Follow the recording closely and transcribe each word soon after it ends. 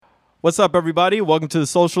What's up, everybody? Welcome to the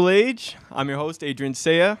Social Age. I'm your host, Adrian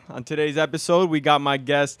Saya. On today's episode, we got my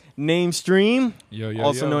guest, Naimstream,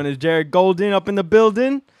 also known as Jared Golden, up in the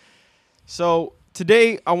building. So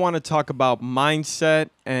today, I want to talk about mindset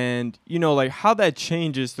and, like how that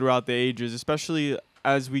changes throughout the ages, especially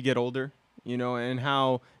as we get older, and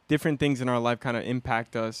how different things in our life kind of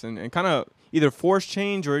impact us and kind of either force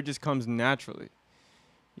change or it just comes naturally.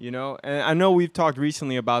 And I know we've talked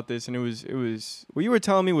recently about this, and it was what you were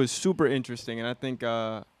telling me was super interesting, and I think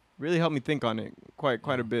really helped me think on it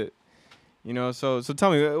quite a bit. So tell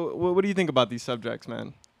me, what do you think about these subjects,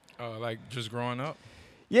 man? Like just growing up?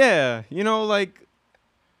 Yeah,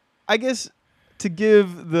 I guess to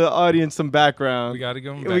give the audience some background, We got to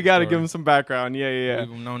give them we got to give them some background. Yeah.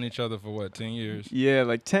 We've known each other for what, 10 years? Yeah,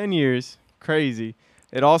 like 10 years. Crazy.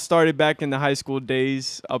 It all started back in the high school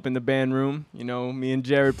days up in the band room. Me and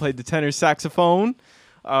Jared played the tenor saxophone.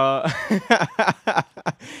 We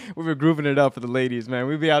were grooving it up for the ladies, man.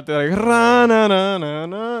 We'd be out there like,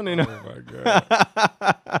 ra-na-na-na-na, Oh, my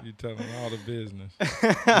God. You telling all the business.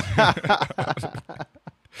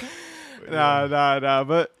 Nah.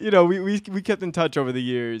 But, we kept in touch over the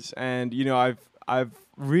years. And, I've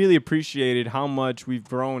really appreciated how much we've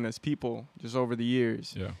grown as people just over the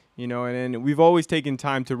years. Yeah. And we've always taken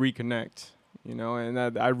time to reconnect, and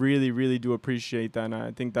I really, really do appreciate that. And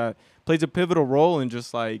I think that plays a pivotal role in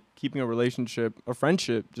just like keeping a relationship, a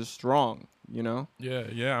friendship just strong,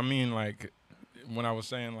 Yeah. I mean, like when I was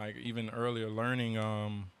saying, like even earlier learning,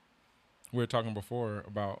 we were talking before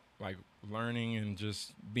about like learning and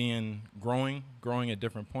just growing at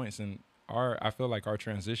different points. And I feel like our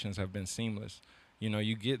transitions have been seamless.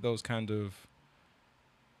 You get those kind of,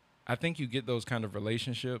 I think you get those kind of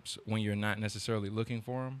relationships when you're not necessarily looking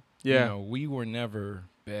for them. Yeah. We were never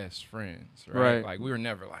best friends, right? Like we were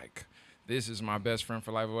never like, this is my best friend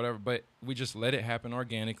for life or whatever, but we just let it happen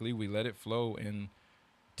organically. We let it flow, and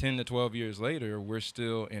 10 to 12 years later, we're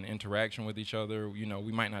still in interaction with each other.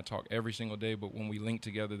 We might not talk every single day, but when we link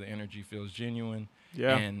together, the energy feels genuine.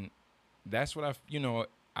 Yeah. And that's what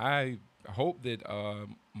I hope that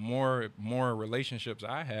more relationships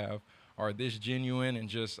I have are this genuine and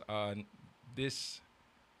just this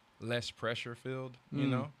less pressure filled,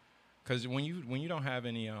 because when you don't have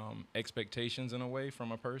any expectations in a way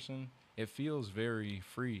from a person, it feels very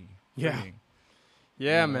freeing.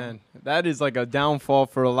 Yeah, man, that is like a downfall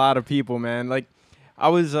for a lot of people, man. Like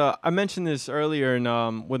I mentioned this earlier,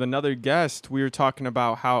 and with another guest, we were talking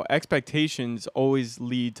about how expectations always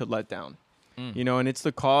lead to letdown. And it's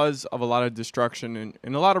the cause of a lot of destruction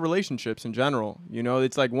in a lot of relationships in general.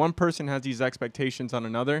 It's like one person has these expectations on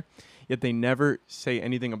another, yet they never say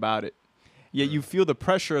anything about it. Yet you feel the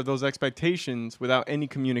pressure of those expectations without any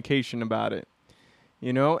communication about it.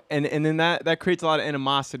 And then that creates a lot of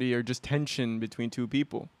animosity or just tension between two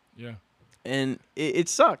people. Yeah. And it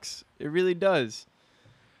sucks. It really does.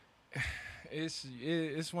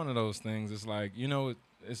 It's one of those things. It's like,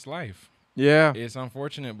 it's life. Yeah. It's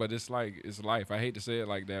unfortunate, but it's life. I hate to say it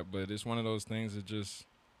like that, but it's one of those things that just,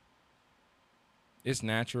 it's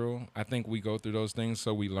natural. I think we go through those things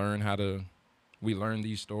so we learn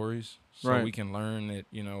these stories. So we can learn that,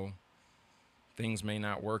 things may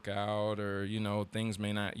not work out, or, things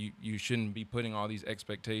may not, you shouldn't be putting all these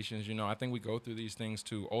expectations. I think we go through these things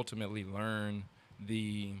to ultimately learn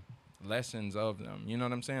the lessons of them. You know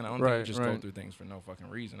what I'm saying? I don't think we just go through things for no fucking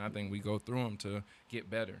reason. I think we go through them to get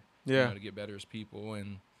better. Yeah. To get better as people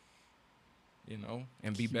and,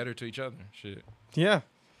 and be better to each other. Shit. Yeah.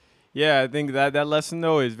 Yeah, I think that lesson,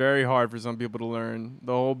 though, is very hard for some people to learn.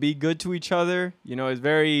 The whole be good to each other, is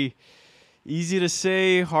very easy to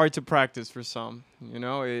say, hard to practice for some,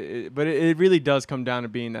 but it really does come down to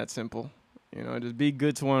being that simple. Just be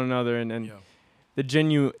good to one another, and the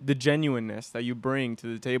genuineness that you bring to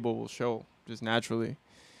the table will show just naturally.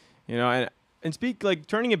 And speak, like,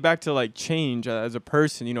 turning it back to, like, change as a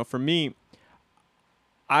person, for me,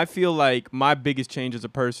 I feel like my biggest change as a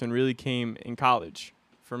person really came in college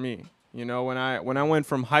for me. When I went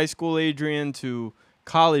from high school Adrian to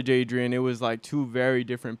college Adrian, it was like two very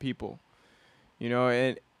different people, and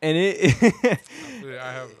it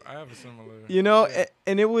I have a similar,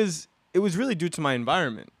 and it was really due to my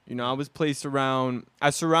environment. I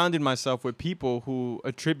surrounded myself with people who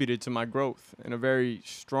attributed to my growth in a very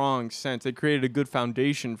strong sense. They created a good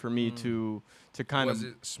foundation for me to kind of. Was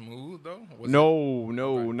it smooth though? No,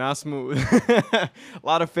 okay. Not smooth. A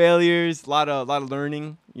lot of failures, a lot of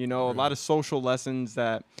learning. A lot of social lessons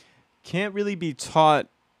that can't really be taught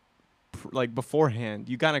like beforehand.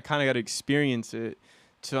 You kind of got to experience it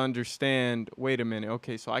to understand. Wait a minute.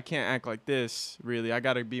 Okay, so I can't act like this. Really, I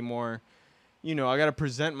got to be more I gotta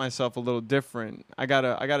present myself a little different. I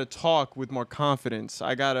gotta talk with more confidence.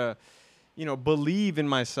 I gotta, believe in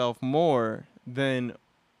myself more than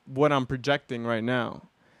what I'm projecting right now.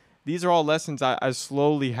 These are all lessons I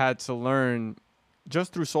slowly had to learn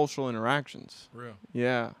just through social interactions. Real.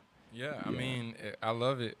 Yeah. Yeah, I Yeah. mean, I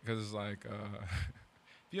love it because it's like,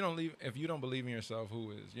 if you don't believe in yourself,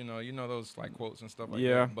 who is? You know those like quotes and stuff like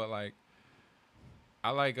Yeah. that. But like,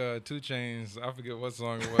 I like Two Chains. I forget what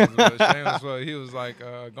song it was, but Shameless. Well, he was like,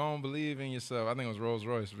 "Go and believe in yourself." I think it was Rolls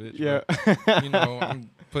Royce, bitch. Yeah. But I'm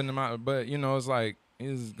putting them out. But it's like,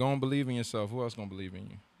 is go and believe in yourself. Who else gonna believe in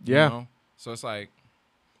you? You Yeah. know. So it's like,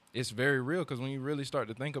 it's very real because when you really start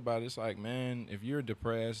to think about it, it's like, man, if you're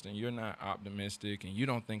depressed and you're not optimistic and you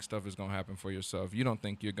don't think stuff is gonna happen for yourself, you don't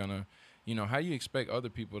think you're gonna, how do you expect other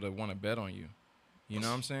people to want to bet on you? You know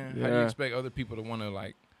what I'm saying? How do you Yeah. expect other people to want to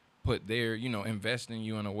like put their, invest in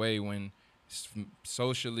you in a way when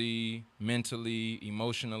socially, mentally,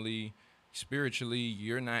 emotionally, spiritually,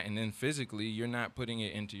 you're not, and then physically, you're not putting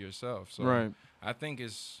it into yourself. So Right. I think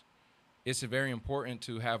it's very important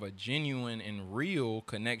to have a genuine and real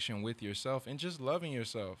connection with yourself and just loving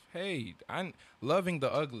yourself. Hey, I'm loving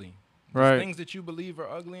the ugly. The Right. things that you believe are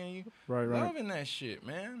ugly in you, Right. Right. loving that shit,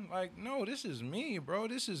 man. Like, no, this is me, bro.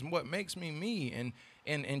 This is what makes me me.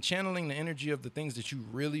 And channeling the energy of the things that you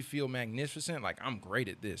really feel magnificent. Like, I'm great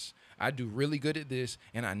at this. I do really good at this,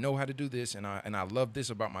 and I know how to do this, and I love this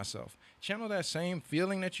about myself. Channel that same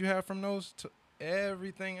feeling that you have from those to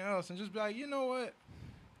everything else, and just be like, you know what?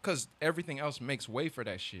 Because everything else makes way for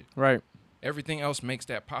that shit. Right. Everything else makes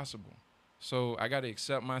that possible. So I got to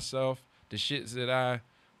accept myself, the shits that I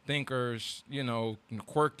think are,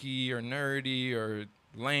 quirky or nerdy or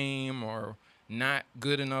lame or not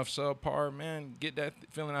good enough, subpar, man, get that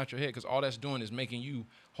feeling out your head because all that's doing is making you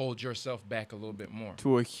hold yourself back a little bit more.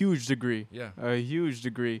 To a huge degree. Yeah. A huge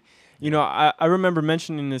degree. Yeah. I remember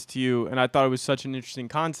mentioning this to you, and I thought it was such an interesting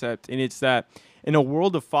concept. And it's that in a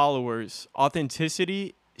world of followers,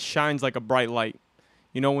 authenticity shines like a bright light.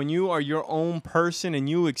 When you are your own person and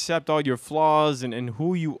you accept all your flaws and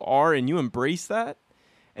who you are and you embrace that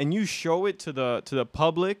and you show it to the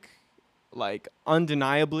public, like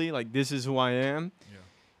undeniably, like this is who I am. Yeah.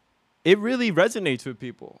 It really resonates with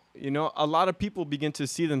people. A lot of people begin to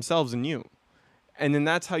see themselves in you. And then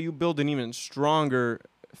that's how you build an even stronger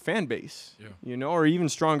fan base, or even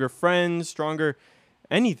stronger friends, stronger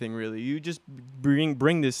anything really. You just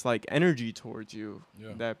bring this like energy towards you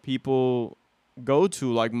that people go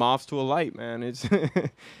to like moths to a light, man. It's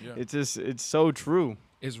it's so true.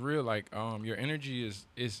 It's real. Like your energy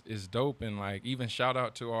is dope, and like even shout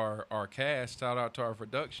out to our cast, shout out to our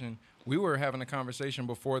production. We were having a conversation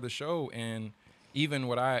before the show, and even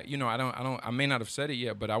what I may not have said it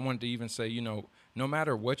yet, but I wanted to even say, no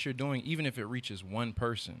matter what you're doing, even if it reaches one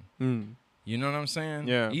person, you know what I'm saying?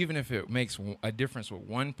 Yeah. Even if it makes a difference with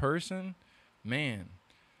one person, man.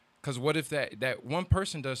 Because what if that one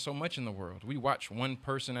person does so much in the world? We watch one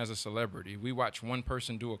person as a celebrity. We watch one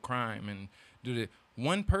person do a crime and do the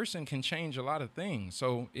one person can change a lot of things.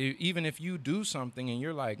 So even if you do something and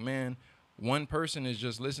you're like, man, one person is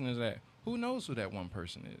just listening to that, who knows who that one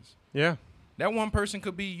person is? Yeah. That one person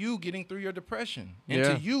could be you getting through your depression. And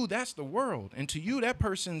to you, that's the world. And to you, that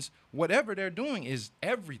person's whatever they're doing is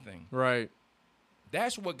everything. Right.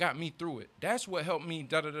 That's what got me through it. That's what helped me,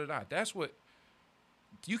 da-da-da-da. That's what,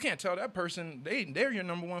 you can't tell that person, they're your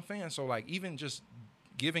number one fan. So, like, even just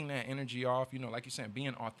giving that energy off, like you're saying,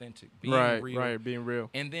 being authentic, being real. Right, being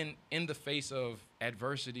real. And then in the face of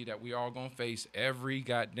adversity that we all gonna face every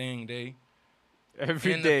goddamn day,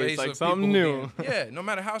 every day, it's like something new. No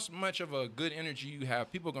matter how much of a good energy you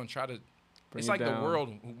have, people are gonna try to. It's like down. The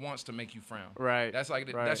world who wants to make you frown. Right. That's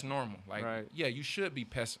like that's normal. Like, you should be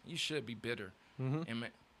you should be bitter. Mm-hmm. And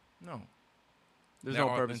no. There's no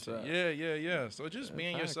purpose to that. Yeah. So just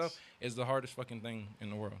being yourself is the hardest fucking thing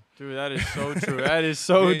in the world. Dude, that is so true. That is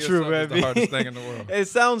so true, baby. It's the hardest thing in the world. It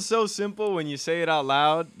sounds so simple when you say it out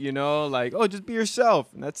loud, like, oh, just be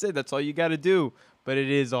yourself. And that's it. That's all you got to do. But it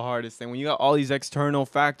is the hardest thing. When you got all these external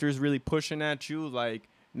factors really pushing at you, like,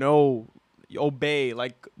 no, obey,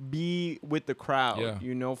 like, be with the crowd,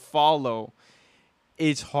 follow.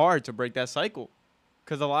 It's hard to break that cycle.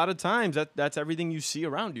 Because a lot of times that's everything you see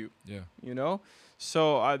around you. Yeah.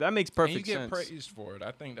 So that makes perfect sense. And you get praised for it.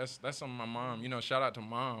 I think that's something my mom, shout out to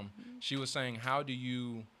mom. She was saying, how do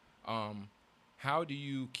you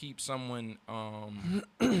keep someone,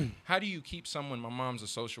 how do you keep someone, my mom's a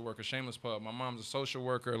social worker, shameless plug, my mom's a social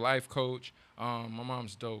worker, life coach. My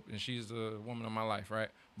mom's dope, and she's the woman of my life, right?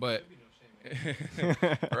 But,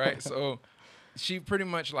 right, so she pretty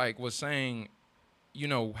much, like, was saying, you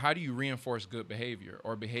know, how do you reinforce good behavior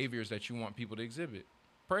or behaviors that you want people to exhibit?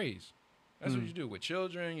 Praise. That's what you do with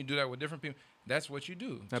children. You do that with different people. That's what you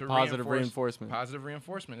do. That to positive reinforce reinforcement. Positive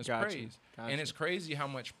reinforcement is Gotcha. praise. Gotcha. And it's crazy how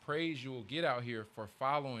much praise you will get out here for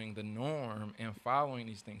following the norm and following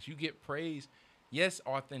these things. You get praise. Yes,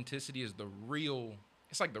 authenticity is the real,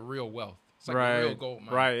 it's like the real wealth. It's like the real gold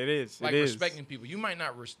mine. Right, it is. Like it is. respecting people. You might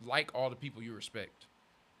not like all the people you respect.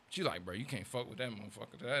 But you like, bro, you can't fuck with that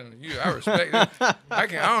motherfucker. I respect him. I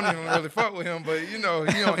don't even really fuck with him, but you know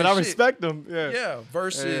but I respect him. Yeah. Yeah.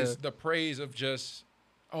 Versus the praise of just,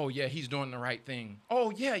 oh yeah, he's doing the right thing. Oh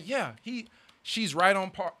yeah. She's right on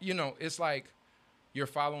par. You know, it's like you're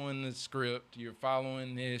following the script, you're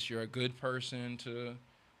following this, you're a good person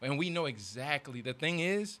and we know exactly. The thing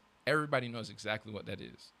is, everybody knows exactly what that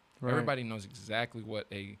is. Right. Everybody knows exactly what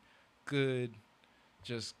a good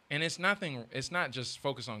and it's not just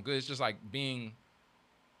focused on good. It's just like being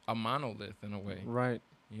a monolith in a way. Right.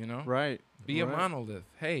 You know? Right. Be a monolith.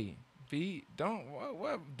 Hey,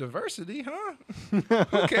 what diversity, huh?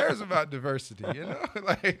 Who cares about diversity, you know?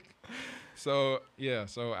 Like, so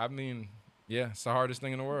I mean, it's the hardest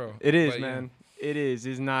thing in the world. It is, man. Yeah. It is.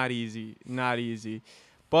 It's not easy. Not easy.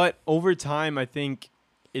 But over time, I think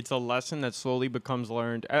it's a lesson that slowly becomes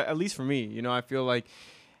learned, at least for me. You know, I feel like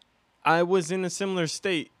I was in a similar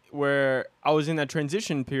state where I was in that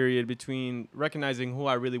transition period between recognizing who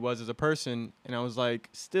I really was as a person, and I was like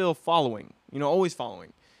still following, you know, always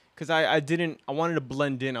following. Because I wanted to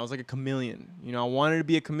blend in. I was like a chameleon. You know, I wanted to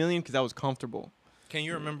be a chameleon because I was comfortable. Can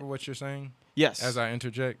you remember what you're saying? Yes. As I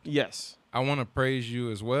interject? Yes. I want to praise you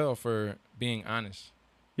as well for being honest.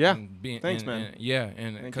 Yeah. Thanks, man.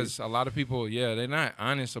 And because a lot of people, they're not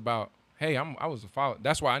honest about, hey, I was a follower.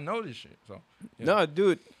 That's why I know this shit. So No,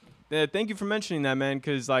 dude. Thank you for mentioning that, man.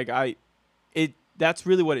 Because like that's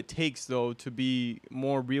really what it takes, though, to be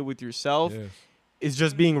more real with yourself. Yes. Is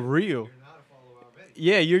just being real. You're not a follower already.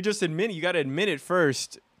 Yeah, you're just admitting. You got to admit it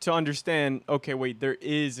first to understand. Okay, wait, there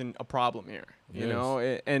is a problem here. You know,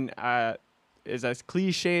 and as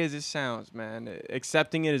cliche as it sounds, man,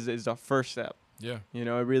 accepting it is the first step. Yeah. You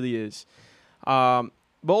know, it really is. But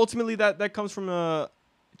ultimately, that comes from a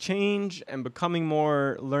change and becoming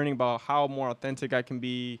more, learning about how more authentic I can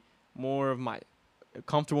be, more of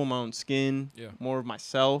comfortable in my own skin, more of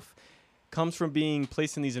myself. Comes from being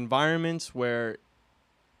placed in these environments where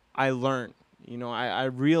I learn. You know, I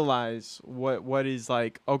realize what is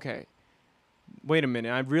like, okay, wait a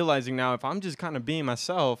minute. I'm realizing now if I'm just kind of being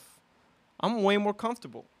myself, I'm way more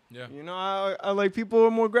comfortable. Yeah. You know, I like people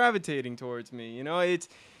are more gravitating towards me. You know,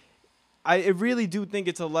 I really do think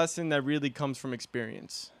it's a lesson that really comes from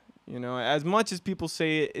experience. You know, as much as people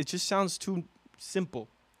say it just sounds too simple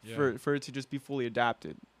for it to just be fully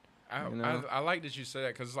adapted. I like that you say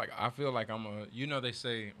that because it's like I feel like they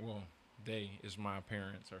say, well, they is my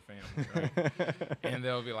parents or family, right? And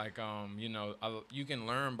they'll be like, you can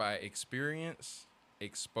learn by experience,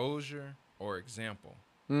 exposure, or example.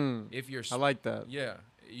 If you're, I like that. Yeah,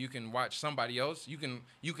 you can watch somebody else. You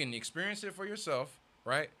can experience it for yourself,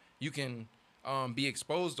 right? You can be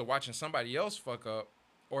exposed to watching somebody else fuck up,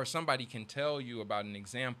 or somebody can tell you about an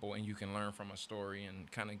example, and you can learn from a story and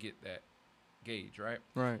kind of get that gauge, right?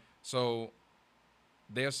 Right. So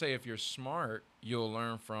they'll say if you're smart, you'll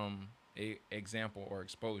learn from a example or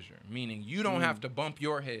exposure, meaning you don't have to bump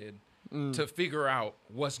your head to figure out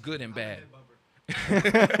what's good and bad.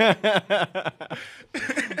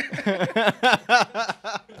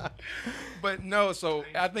 But no, so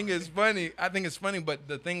I think it's funny. But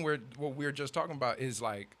the thing what we're just talking about is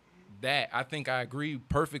like that. I think I agree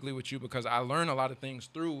perfectly with you because I learn a lot of things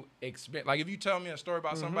through experience. Like if you tell me a story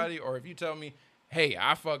about somebody, or if you tell me, hey,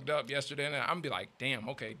 I fucked up yesterday, and I'm be like, damn,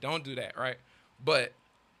 okay, don't do that, right? But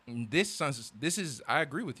this is, I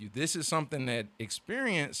agree with you. This is something that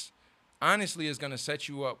experience, honestly, is going to set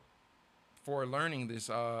you up for learning this.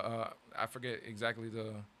 I forget exactly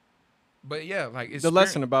but yeah, like the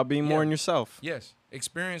lesson about being more in yourself. Yes,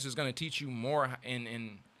 experience is going to teach you more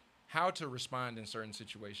in how to respond in certain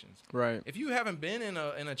situations. Right. If you haven't been in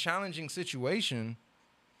a challenging situation,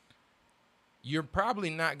 you're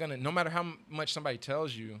probably not going to, no matter how much somebody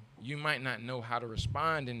tells you, you might not know how to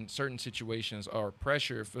respond in certain situations or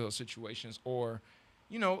pressure-filled situations, or,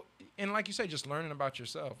 and like you say, just learning about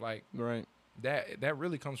yourself. Like, right. That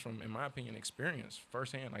really comes from, in my opinion, experience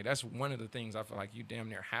firsthand. Like, that's one of the things I feel like you damn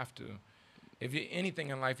near have to. If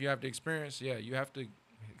anything in life you have to experience, you have to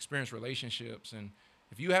experience relationships. And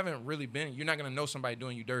if you haven't really been, you're not going to know somebody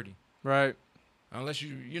doing you dirty. Right. Unless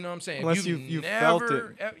you know what I'm saying? Unless you felt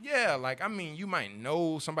it. Yeah, like, I mean, you might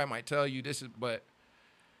know, somebody might tell you this is, but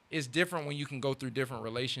it's different when you can go through different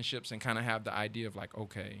relationships and kind of have the idea of like,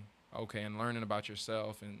 okay, Okay, and learning about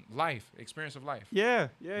yourself and life, experience of life. Yeah,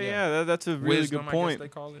 that's a really Wisdom, good point. I guess they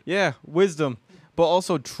call it. Yeah, wisdom, but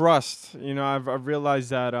also trust. I've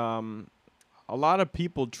realized that a lot of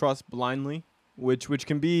people trust blindly, which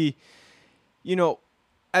can be, you know,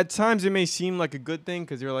 at times it may seem like a good thing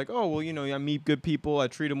because you're like, oh well, I meet good people, I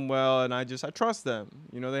treat them well, and I trust them.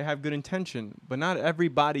 They have good intention, but not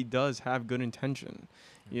everybody does have good intention.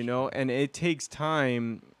 And it takes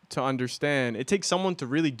time to understand. It takes someone to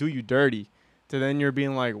really do you dirty, to then you're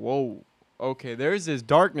being like, whoa, okay, there's this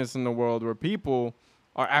darkness in the world where people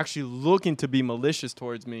are actually looking to be malicious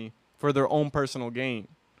towards me for their own personal gain.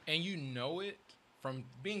 And you know it from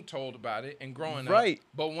being told about it and growing up. Right.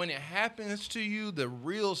 But when it happens to you, the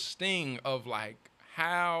real sting of like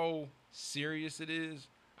how serious it is,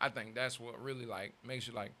 I think that's what really like makes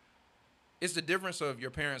you like. It's the difference of your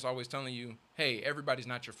parents always telling you, hey, everybody's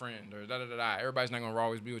not your friend, or da-da-da-da. Everybody's not going to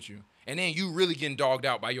always be with you. And then you really getting dogged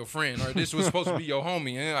out by your friend, or this was supposed to be your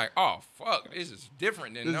homie. And you're like, oh, fuck, this is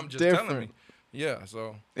different than them just telling me. Yeah,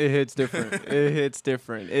 so. It hits different. It hits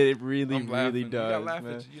different. It really, really does.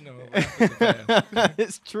 You got to laugh at, laugh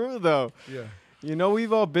It's true, though. Yeah.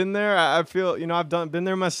 We've all been there. I feel, I've been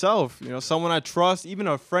there myself. Someone I trust, even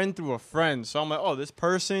a friend through a friend. So I'm like, oh, this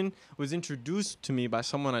person was introduced to me by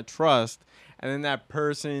someone I trust. And then that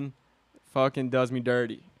person fucking does me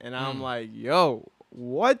dirty. And I'm like, yo,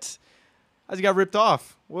 what? I just got ripped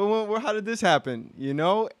off. How did this happen?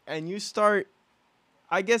 And you start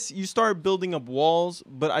building up walls.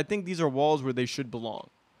 But I think these are walls where they should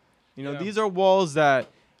belong. These are walls that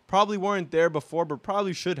probably weren't there before, but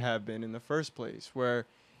probably should have been in the first place, where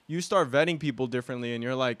you start vetting people differently and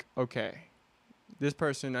you're like, okay, this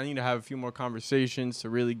person, I need to have a few more conversations to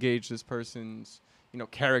really gauge this person's,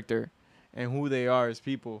 character and who they are as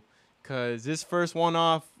people. Because this first one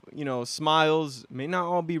off, smiles may not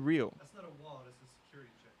all be real. That's not a wall, that's a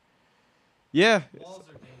security check. Yeah. Walls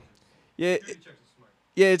are dangerous. Yeah. Security checks are smart.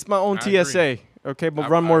 Yeah, it's my own I TSA. agree. Okay, but I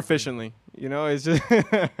run more agree. efficiently. It's just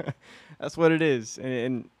that's what it is.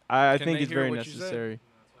 And I Can think they it's hear very what you said? necessary.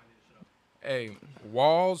 Hey,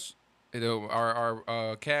 Walls,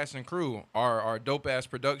 our cast and crew, our dope ass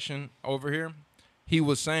production over here. He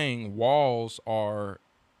was saying walls are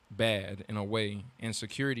bad in a way, and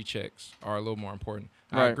security checks are a little more important.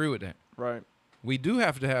 I Right. agree with that. Right. We do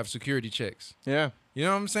have to have security checks. Yeah. You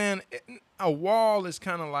know what I'm saying? A wall is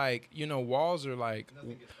kind of like, walls are like,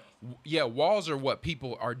 walls are what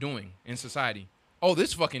people are doing in society. Oh,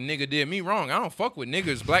 this fucking nigga did me wrong. I don't fuck with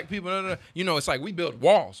niggas, black people. It's like we build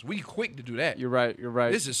walls. We quick to do that. You're right.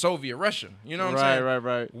 This is Soviet Russia. You know what I'm saying?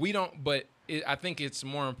 Right. We don't, but I think it's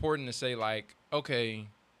more important to say like, okay,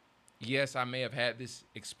 yes, I may have had this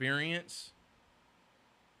experience,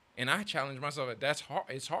 and I challenge myself that that's hard.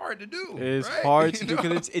 It's hard to do. It's right? hard to do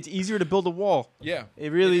because it's easier to build a wall. Yeah,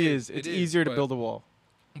 It really is. It It's is, easier to build a wall.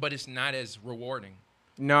 but it's not as rewarding.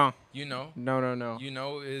 No. No.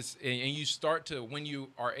 It's And you start to, when you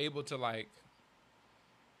are able to like,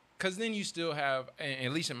 because then you still have,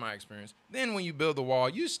 at least in my experience, then when you build the wall,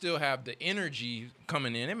 you still have the energy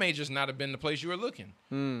coming in. It may just not have been the place you were looking.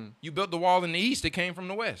 You built the wall in the east, it came from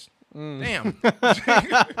the west. Damn.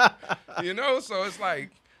 So it's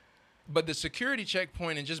like, but the security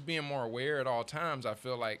checkpoint and just being more aware at all times, I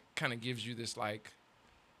feel like kind of gives you this like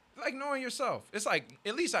knowing yourself. It's like,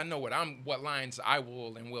 at least I know what lines I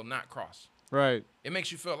will and will not cross. Right. It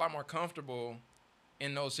makes you feel a lot more comfortable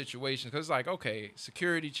in those situations, because it's like, okay,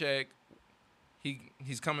 security check,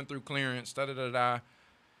 he's coming through clearance, da-da-da-da.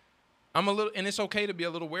 I'm a little, and it's okay to be a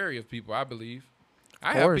little wary of people, I believe.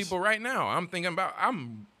 I have people right now. I'm thinking about,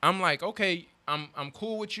 I'm like, okay, I'm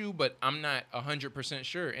cool with you, but I'm not 100%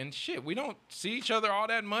 sure. And shit, we don't see each other all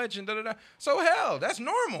that much and da-da-da. So hell, that's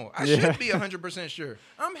normal. I should be 100% sure.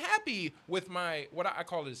 I'm happy with what I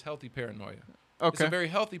call is healthy paranoia. Okay. It's a very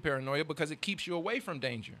healthy paranoia because it keeps you away from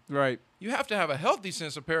danger. Right. You have to have a healthy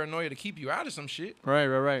sense of paranoia to keep you out of some shit.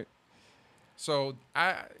 Right. So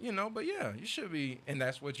but yeah, you should be, and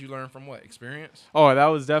that's what you learn from what? Experience? Oh, that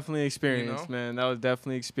was definitely experience, man. That was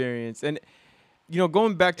definitely experience. And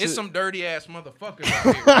going back to, it's some dirty ass motherfuckers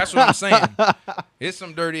out here. That's what I'm saying. It's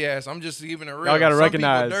some dirty ass. I'm just giving it real. Y'all gotta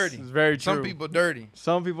recognize. People dirty. It's very true. Some people dirty.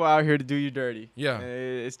 Some people out here to do you dirty. Yeah.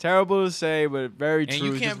 It's terrible to say, but very true. And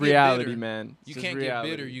you it's can't just get reality, bitter. man. You can't get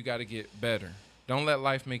bitter. You got to get better. Don't let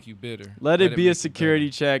life make you bitter. Let it be a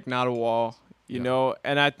security check, not a wall.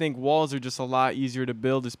 And I think walls are just a lot easier to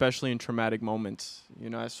build, especially in traumatic moments.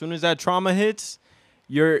 As soon as that trauma hits,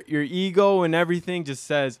 your ego and everything just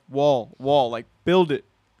says wall, like build it.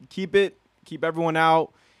 Keep everyone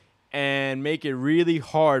out, and make it really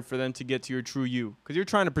hard for them to get to your true you, because you're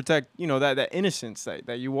trying to protect, that innocence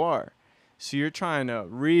that you are. So you're trying to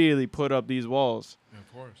really put up these walls.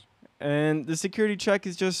 Of course. And the security check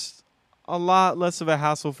is just a lot less of a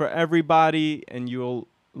hassle for everybody, and you'll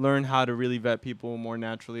learn how to really vet people more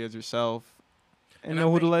naturally as yourself and I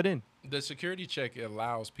know who to think let in. the security check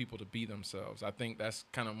allows people to be themselves. I think that's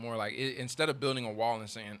kind of more like instead of building a wall and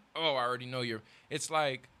saying, "Oh, I already know you're," it's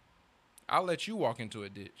like I'll let you walk into a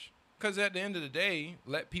ditch. Because at the end of the day,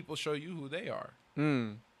 let people show you who they are.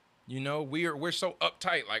 Mm. You know, we're so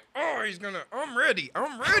uptight, like, oh, I'm ready. You know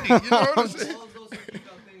what I'm saying? Walls also keep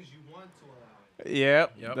out things you want to allow in.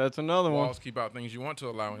 Yep, that's another Walls keep out things you want to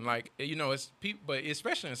allow. And like, you know, it's people, but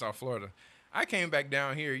especially in South Florida. I came back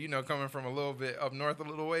down here, you know, coming from a little bit up north a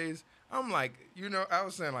little ways. I'm like, you know, I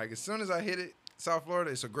was saying like, as soon as I hit it, South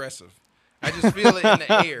Florida, it's aggressive. I just feel it in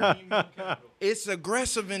the air. It's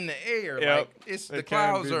aggressive in the air. Yep. Like the It can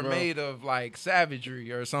clouds be, are bro. made of like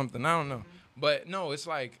savagery or something. I don't know. But no, it's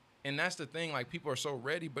like, and that's the thing, like people are so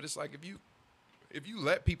ready, but it's like if you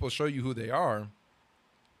let people show you who they are,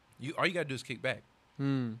 all you gotta do is kick back.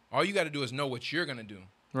 Mm. All you gotta do is know what you're gonna do.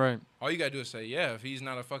 Right, All you gotta do is say, yeah, if he's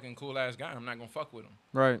not a fucking cool ass guy, I'm not gonna fuck with him.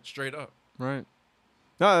 right, Straight up. right.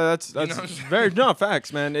 No, that's know what I'm saying? very no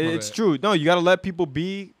facts, man. It's bad. true. No, you got to let people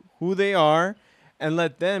be who they are and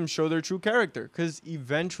let them show their true character, because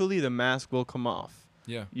eventually the mask will come off.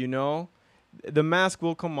 Yeah. You know, the mask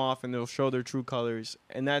will come off and they'll show their true colors,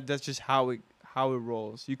 and that's just how it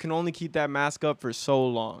rolls. You can only keep that mask up for so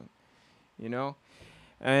long, you know,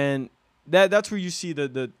 and that's where you see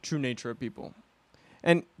the true nature of people.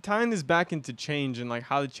 And tying this back into change and like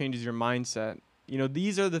how it changes your mindset, you know,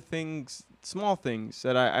 these are the things, small things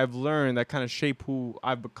that I've learned that kind of shape who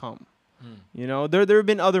I've become. You know, there have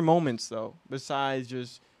been other moments though, besides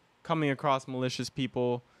just coming across malicious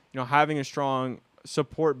people, you know, having a strong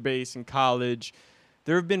support base in college.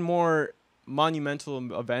 There have been more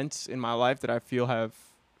monumental events in my life that I feel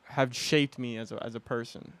have shaped me as a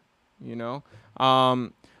person, you know.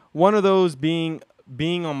 One of those being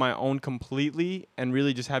on my own completely and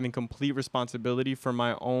really just having complete responsibility for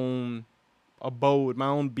my own abode, my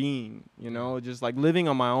own being, you know, just like living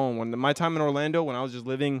on my own. When my time in Orlando, when I was just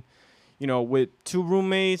living, you know, with 2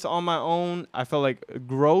 roommates on my own, I felt like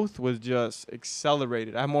growth was just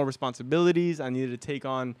accelerated. I had more responsibilities. I needed to take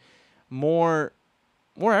on more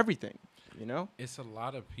everything, you know? It's a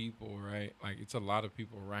lot of people, right? Like, it's a lot of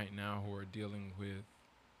people right now who are dealing with,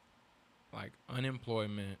 like,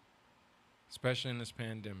 unemployment, especially in this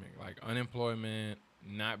pandemic. Like, unemployment,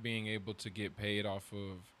 not being able to get paid off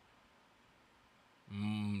of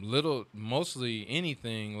mostly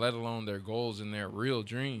anything, let alone their goals and their real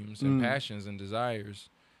dreams and passions and desires.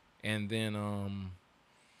 And then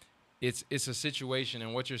it's a situation,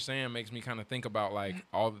 and what you're saying makes me kind of think about like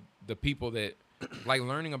all the people that like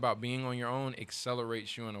learning about being on your own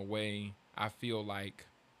accelerates you in a way. I feel like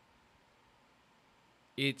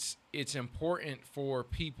it's important for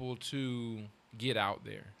people to get out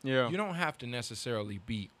there. Yeah. You don't have to necessarily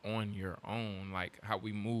be on your own, like how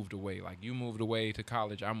we moved away. Like you moved away to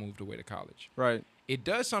college, I moved away to college. Right. It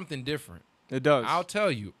does something different. It does. I'll tell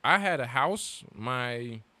you, I had a house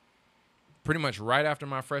pretty much right after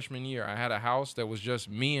my freshman year. I had a house that was just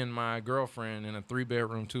me and my girlfriend in a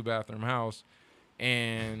 3-bedroom, 2-bathroom house,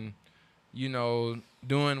 and, you know,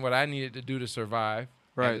 doing what I needed to do to survive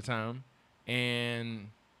at the time. And,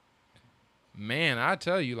 man, I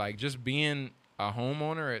tell you, like, just being a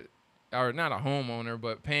homeowner, or not a homeowner,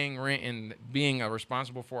 but paying rent and being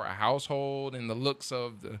responsible for a household and the looks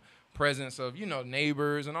of the presence of, you know,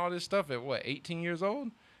 neighbors and all this stuff at, 18 years old?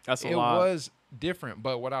 That's a lot. It was different.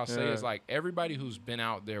 But what I'll say is, like, everybody who's been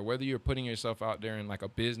out there, whether you're putting yourself out there in, like, a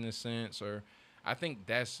business sense, or I think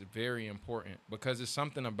that's very important, because it's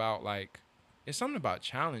something about, like, it's something about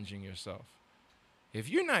challenging yourself. If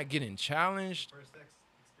you're not getting challenged. First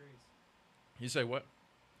experience. You say what?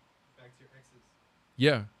 Back to your exes.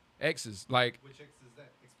 Yeah. Exes. Like. Which ex is that?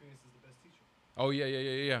 Experience is the best teacher. Oh,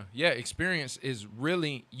 yeah. Yeah, experience is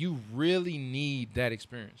really, you really need that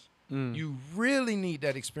experience. You really need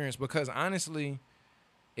that experience, because honestly,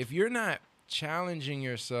 if you're not challenging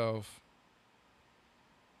yourself,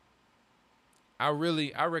 I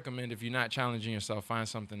recommend, if you're not challenging yourself, find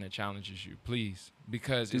something that challenges you, please,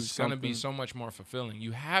 because it's going to be so much more fulfilling.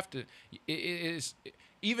 You have to, it is,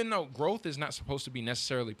 even though growth is not supposed to be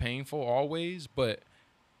necessarily painful always, but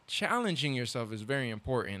challenging yourself is very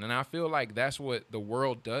important. And I feel like that's what the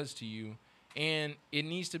world does to you. And it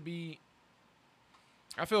needs to be,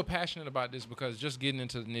 I feel passionate about this because just getting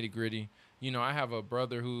into the nitty gritty, you know, I have a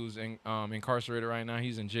brother who's incarcerated right now.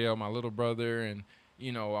 He's in jail, my little brother. And,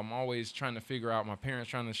 you know, I'm always trying to figure out, my parents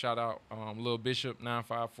trying to shout out Lil Bishop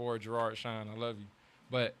 954, Gerard Shine, I love you.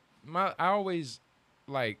 But I always,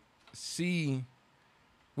 like, see.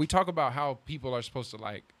 We talk about how people are supposed to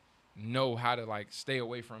like know how to like stay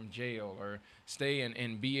away from jail or stay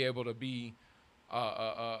and be able to be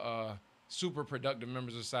super productive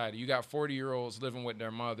members of society. You got 40-year-olds living with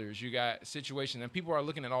their mothers. You got situations, and people are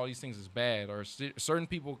looking at all these things as bad, or certain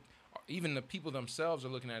people, even the people themselves, are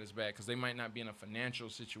looking at it as bad because they might not be in a financial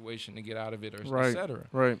situation to get out of it, or Right. etc.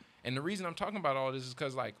 Right. And the reason I'm talking about all this is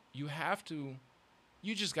because like you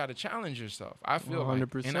just got to challenge yourself. I feel like,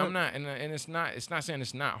 100%. and I'm not, and it's not saying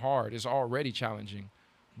it's not hard. It's already challenging,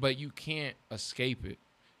 but you can't escape it.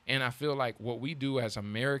 And I feel like what we do as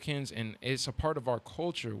Americans, and it's a part of our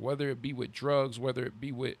culture, whether it be with drugs, whether it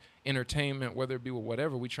be with entertainment, whether it be with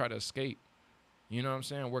whatever, we try to escape. You know what I'm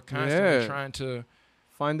saying? We're constantly Yeah. trying to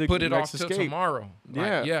Find the put it off next till escape. tomorrow.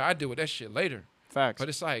 Yeah. Like, yeah, I deal with that shit later. Facts. But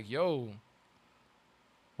it's like, yo,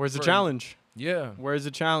 Where's the for- challenge? yeah. Where's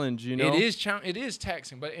the challenge? You know. It is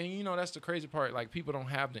taxing, but and you know that's the crazy part. Like people don't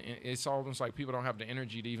have it's almost like people don't have the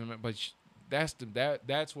energy to even. But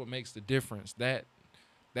that's what makes the difference.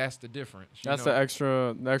 That's the difference. That's the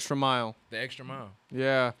extra mile. The extra mile.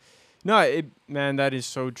 Yeah. No, man, that is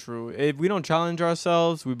so true. If we don't challenge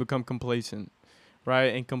ourselves, we become complacent,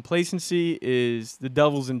 right? And complacency is the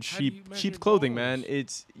devil's in How do you sheep measure clothing, man.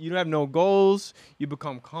 goals? You have no goals, you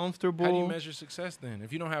become comfortable. How do you measure success then?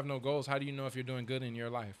 If you don't have no goals, how do you know if you're doing good in your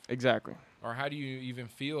life? Exactly. Or how do you even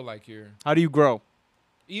feel like you're? How do you grow?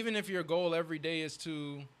 Even if your goal every day is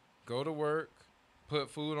to go to work, put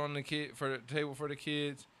food on the table for the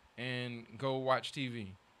kids, and go watch TV.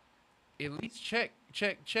 At least check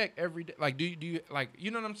every day. Like, do you like, you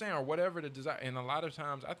know what I'm saying, or whatever the desire. And a lot of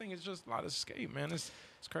times, I think it's just a lot of escape, man. It's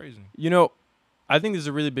crazy. You know, I think this is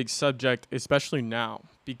a really big subject, especially now,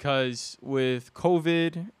 because with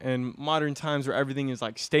COVID and modern times where everything is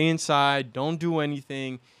like stay inside, don't do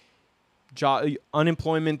anything,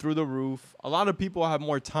 unemployment through the roof. A lot of people have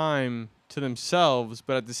more time to themselves,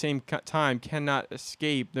 but at the same time cannot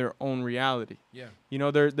escape their own reality. Yeah. You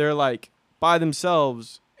know, they're like by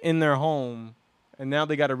themselves in their home, and now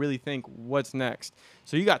they got to really think what's next.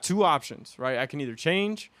 So you got two options, right? I can either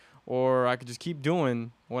change, or I could just keep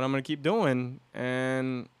doing what I'm gonna keep doing,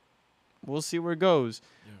 and we'll see where it goes.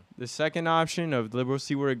 Yeah. The second option of we'll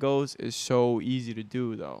see where it goes is so easy to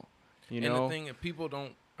do, though. You know. And the thing, if people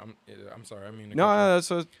don't, I'm sorry, I mean. To No, cut you off. that's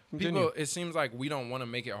what. Continue. People, it seems like we don't want to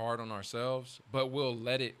make it hard on ourselves, but we'll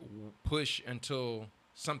let it push until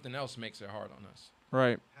something else makes it hard on us.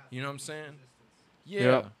 Right. You know what I'm saying? Resistance. Yeah.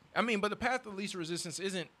 Yep. I mean, but the path of least resistance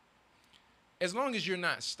isn't, as long as you're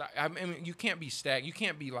not, I mean, you can't be You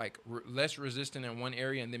can't be like less resistant in one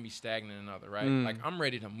area and then be stagnant in another, right? Mm. Like, I'm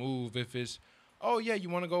ready to move if it's, oh, yeah, you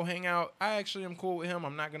want to go hang out? I actually am cool with him.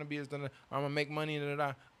 I'm not going to be as, I'm going to make money,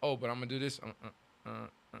 oh, but I'm going to do this.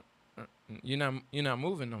 You're not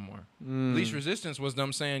moving no more. Mm. Least resistance was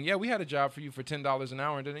them saying, yeah, we had a job for you for $10 an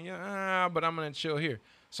hour, and then but I'm gonna chill here.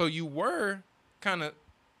 So you were kind of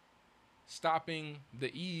stopping the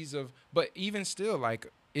ease of, but even still, like,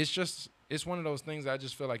 it's one of those things I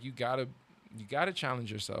just feel like you gotta challenge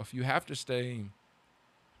yourself. You have to stay.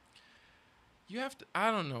 You have to.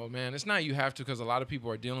 I don't know, man. It's not you have to, because a lot of people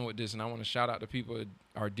are dealing with this, and I want to shout out to people that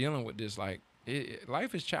are dealing with this. Like,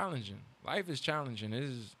 life is challenging. Life is challenging. It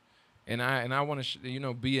is. And I want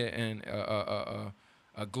to be a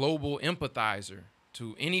global empathizer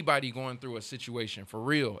to anybody going through a situation, for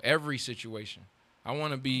real, every situation. I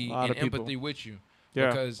want to be in empathy with you,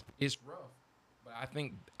 because it's rough. But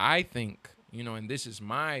I think and this is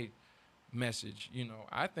my message.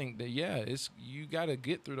 I think that you got to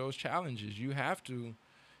get through those challenges. You have to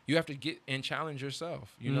get and challenge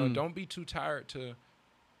yourself. Don't be too tired to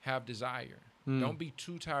have desire. Don't be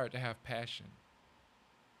too tired to have passion.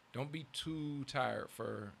 Don't be too tired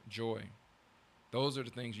for joy. Those are the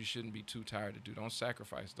things you shouldn't be too tired to do. Don't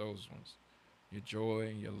sacrifice those ones. Your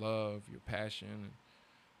joy, your love, your passion.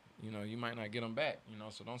 You might not get them back,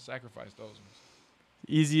 so don't sacrifice those ones.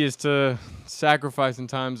 Easiest to sacrifice in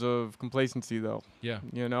times of complacency, though. Yeah.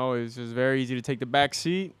 It's just very easy to take the back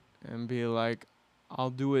seat and be like, I'll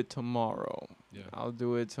do it tomorrow. Yeah. I'll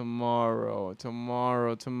do it tomorrow.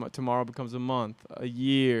 Tomorrow becomes a month, a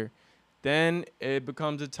year. Then it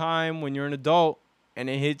becomes a time when you're an adult and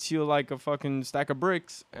it hits you like a fucking stack of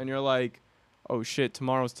bricks, and you're like, oh shit,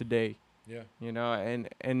 tomorrow's today. Yeah.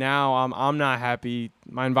 And now I'm not happy.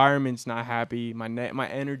 My environment's not happy. My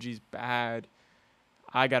energy's bad.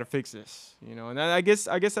 I gotta fix this. And I guess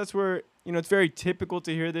that's where it's very typical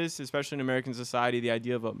to hear this, especially in American society, the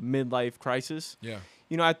idea of a midlife crisis. Yeah.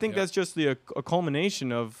 I think that's just a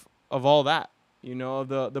culmination of all that.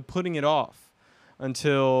 The putting it off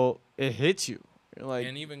until it hits you. You're like,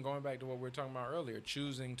 and even going back to what we were talking about earlier,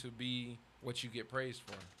 choosing to be what you get praised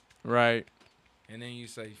for. Right. And then you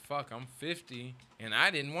say, fuck, I'm 50 and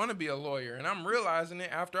I didn't want to be a lawyer. And I'm realizing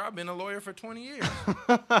it after I've been a lawyer for 20 years.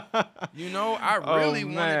 You know, I Oh, really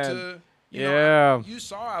wanted man. to, Yeah. you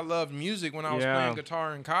saw I loved music when I was Yeah. playing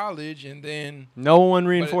guitar in college. And then, No one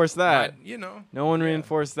reinforced that. No one yeah.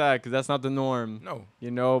 reinforced that because that's not the norm. No.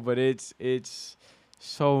 You know, but it's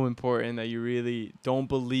so important that you really don't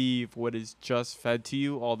believe what is just fed to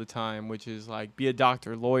you all the time, which is like be a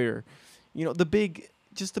doctor, lawyer, you know, the big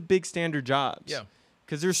standard jobs. Yeah.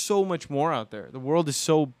 Because there's so much more out there. The world is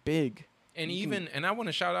so big. And I want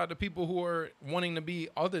to shout out to people who are wanting to be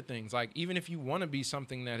other things. Like, even if you want to be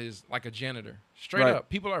something that is like a janitor, straight Right. up,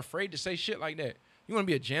 people are afraid to say shit like that. You want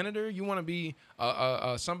to be a janitor? You want to be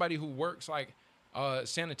somebody who works like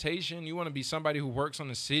sanitation? You want to be somebody who works on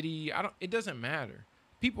the city? It doesn't matter.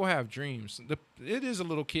 People have dreams. It is a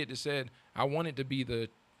little kid that said, I wanted to be the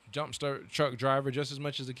jump start truck driver just as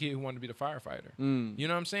much as the kid who wanted to be the firefighter. You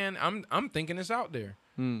know what I'm saying? I'm thinking it's out there.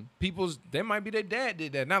 That might be their dad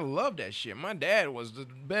did that, and I love that shit. My dad was the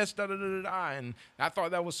best, and I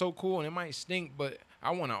thought that was so cool, and it might stink, but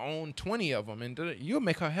I want to own 20 of them, and you'll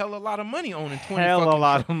make a hell of a lot of money owning 20 Hell a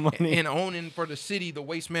lot of money. and owning for the city, the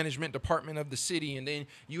waste management department of the city, and then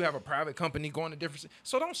you have a private company going to different cities.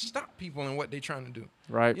 So don't stop people in what they're trying to do.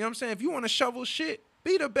 Right. You know what I'm saying? If you want to shovel shit,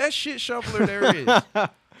 be the best shit shoveler there is.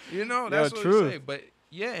 You know, that's what true. I say. But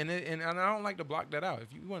yeah, and I don't like to block that out.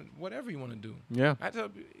 If you want whatever you want to do, Yeah. I tell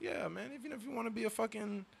you, yeah, man. Even if you want to be a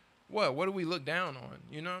fucking what do we look down on?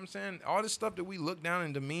 You know what I'm saying? All this stuff that we look down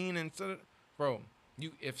and demean and bro.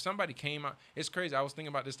 If somebody came out, it's crazy. I was thinking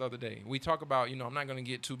about this the other day. We talk about, I'm not gonna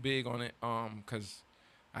get too big on it, because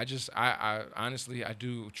I honestly I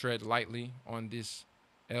do tread lightly on this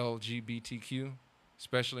LGBTQ,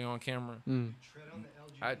 especially on camera. You tread on the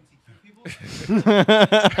LGBTQ people?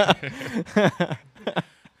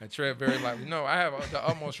 I tread very lightly. No, I have the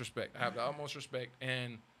utmost respect.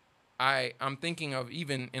 And I'm thinking of,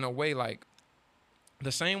 even in a way, like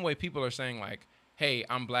the same way people are saying, like, hey,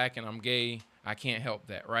 I'm black and I'm gay, I can't help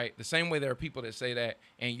that, right? The same way there are people that say that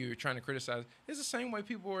and you're trying to criticize. It's the same way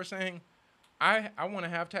people are saying, I want to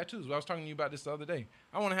have tattoos. I was talking to you about this the other day.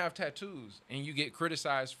 I want to have tattoos, and you get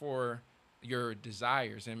criticized for your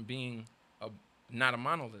desires and being not a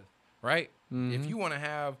monolith, right? If you want to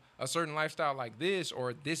have a certain lifestyle like this,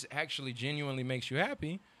 or this actually genuinely makes you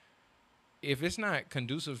happy, if it's not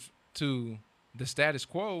conducive to the status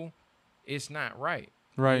quo, it's not right.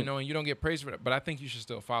 Right. And you don't get praised for that. But I think you should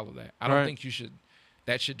still follow that. I don't think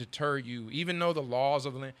that should deter you, even though the laws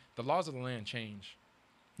of the land change.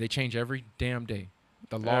 They change every damn day.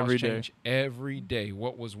 The laws change every day.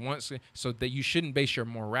 What was once, so that you shouldn't base your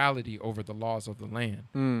morality over the laws of the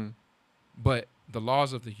land. But the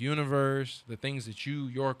laws of the universe, the things that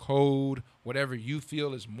your code, whatever you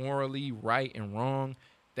feel is morally right and wrong,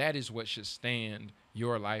 that is what should stand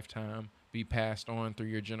your lifetime, be passed on through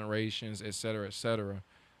your generations, et cetera, et cetera.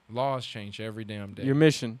 Laws change every damn day. Your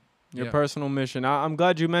mission, your personal mission. I'm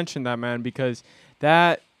glad you mentioned that, man, because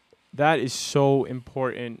that is so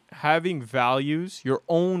important. Having values, your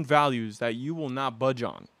own values that you will not budge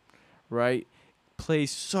on, right,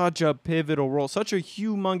 plays such a pivotal role, such a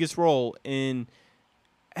humongous role in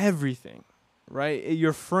everything, right?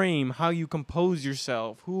 Your frame, how you compose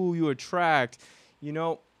yourself, who you attract.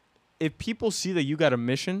 If people see that you got a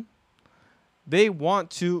mission, they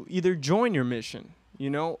want to either join your mission,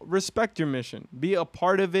 respect your mission, be a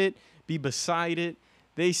part of it, be beside it.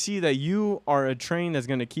 They see that you are a train that's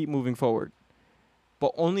going to keep moving forward,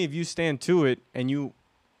 but only if you stand to it and you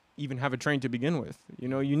even have a train to begin with. You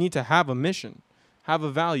need to have a mission, have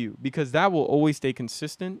a value, because that will always stay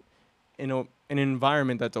consistent in an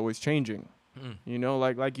environment that's always changing.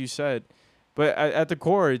 Like you said. But at the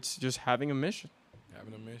core, it's just having a mission.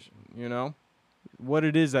 What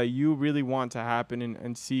it is that you really want to happen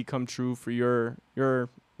and see come true for your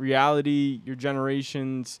reality, your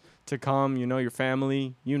generations to come, your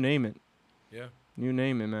family, you name it. Yeah. You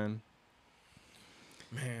name it, man.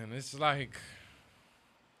 Man, it's like,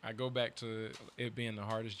 I go back to it being the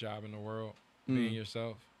hardest job in the world, being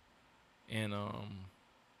yourself. And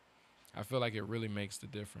I feel like it really makes the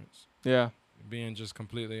difference. Yeah. Being just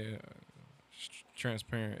completely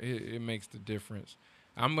transparent, it makes the difference.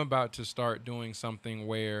 I'm about to start doing something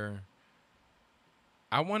where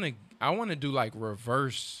I want to do like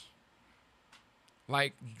reverse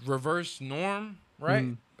norm,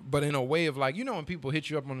 right? But in a way of like, when people hit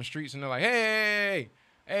you up on the streets and they're like, hey,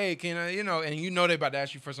 can I, and they about to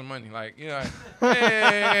ask you for some money, like,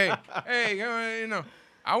 hey,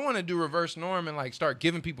 I want to do reverse norm and like start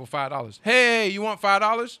giving people $5. Hey, you want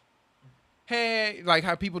 $5? Hey, like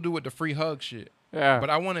how people do with the free hug shit. Yeah. But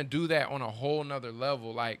I want to do that on a whole nother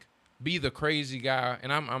level. Like, be the crazy guy,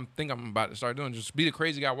 and I'm about to start doing, just be the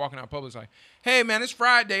crazy guy walking out in public. It's like, hey man, it's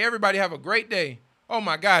Friday. Everybody have a great day. Oh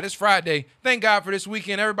my God, it's Friday. Thank God for this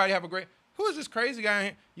weekend. Everybody have a great. Who is this crazy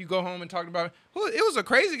guy? You go home and talk about it. It was a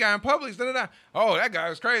crazy guy in Publix. Da, da, da. Oh, that guy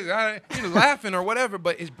was crazy. He was laughing or whatever,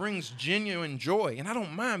 but it brings genuine joy, and I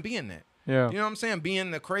don't mind being that. Yeah. You know what I'm saying?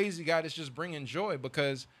 Being the crazy guy that's just bringing joy,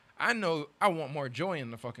 because I know I want more joy in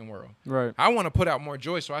the fucking world. Right. I want to put out more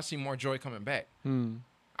joy, so I see more joy coming back. Hmm.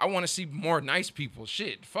 I want to see more nice people.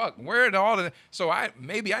 Shit, fuck, where are all the? So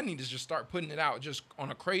maybe I need to just start putting it out just on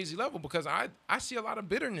a crazy level, because I see a lot of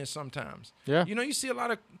bitterness sometimes. Yeah. You know, you see a lot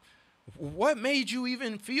of. What made you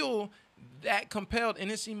even feel that compelled?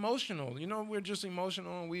 And it's emotional. You know, we're just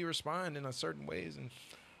emotional and we respond in a certain ways. And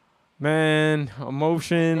Man,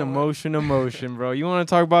 emotion, bro. You want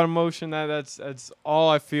to talk about emotion? That's all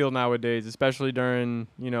I feel nowadays, especially during,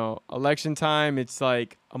 election time. It's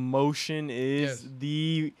like emotion is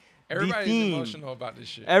the everybody's theme. emotional about this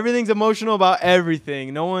shit. Everything's emotional about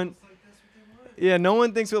everything. No one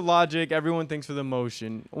thinks with logic. Everyone thinks with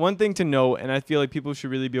emotion. One thing to note, and I feel like people should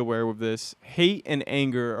really be aware of this, hate and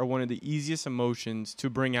anger are one of the easiest emotions to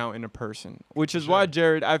bring out in a person, which is why,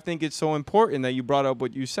 Jared, I think it's so important that you brought up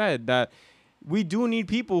what you said, that we do need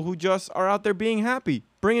people who just are out there being happy,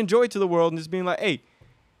 bringing joy to the world, and just being like, hey,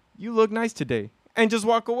 you look nice today, and just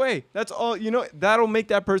walk away. That's all, that'll make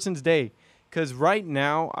that person's day. Because right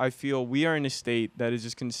now, I feel we are in a state that is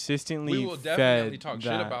just consistently We will definitely fed talk that.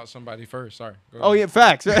 shit about somebody first. Sorry. Go Oh, yeah, ahead.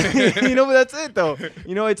 facts. But that's it, though.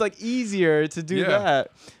 It's like easier to do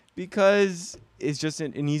that because it's just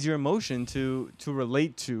an easier emotion to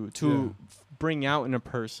relate to bring out in a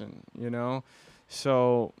person,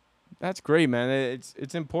 So that's great, man.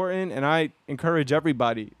 It's important, and I encourage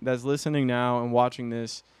everybody that's listening now and watching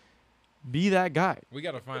this, be that guy. We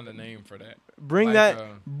got to find a name for that.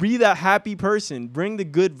 Be that happy person. Bring the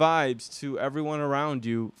good vibes to everyone around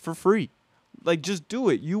you for free. Like, just do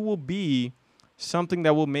it. You will be something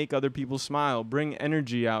that will make other people smile. Bring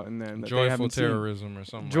energy out in them. Joyful terrorism or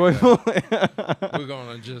something. Joyful. Like that. We're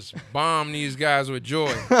going to just bomb these guys with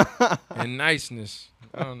joy and niceness.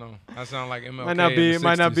 I don't know. I sound like MLK.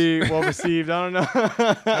 Might not be well received. I don't know.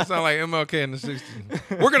 I sound like MLK in the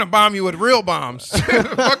 60s. We're gonna bomb you with real bombs.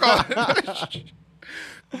 Fuck off.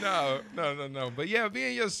 No. But yeah,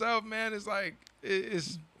 being yourself, man, is like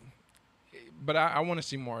it's. But I want to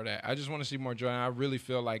see more of that. I just want to see more joy. And I really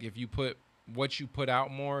feel like if you put what you put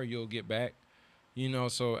out more, you'll get back.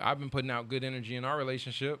 So I've been putting out good energy in our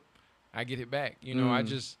relationship. I get it back.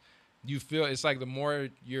 You feel it's like the more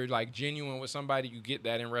you're like genuine with somebody, you get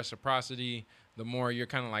that in reciprocity. The more you're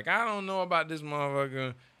kind of like, I don't know about this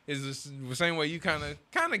motherfucker. Is this the same way you kind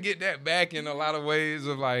of get that back in a lot of ways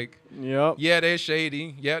of like, yep. Yeah, they're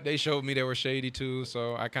shady. Yep, they showed me they were shady too.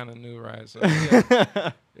 So I kind of knew, right? So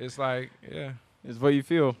yeah, it's like, yeah, it's what you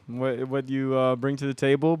feel, what you bring to the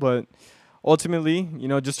table. But ultimately,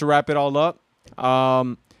 just to wrap it all up,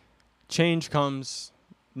 change comes.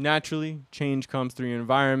 Naturally, change comes through your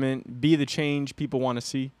environment. Be the change people want to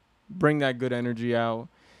see. Bring that good energy out.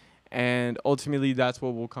 And ultimately, that's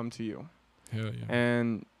what will come to you. Hell yeah.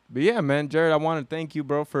 But yeah, man, Jared, I want to thank you,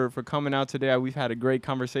 bro, for coming out today. We've had a great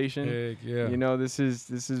conversation. Heck yeah. This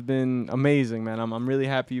has been amazing, man. I'm really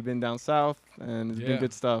happy you've been down south, and it's been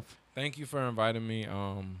good stuff. Thank you for inviting me.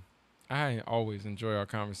 I always enjoy our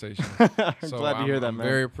conversation. I'm glad to hear that, I'm man.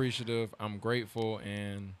 very appreciative. I'm grateful,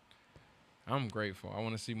 and I'm grateful. I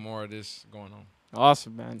want to see more of this going on.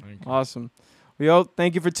 Awesome, man. Awesome. Well,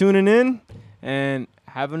 thank you for tuning in, and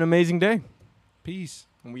have an amazing day. Peace.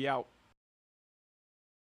 And we out.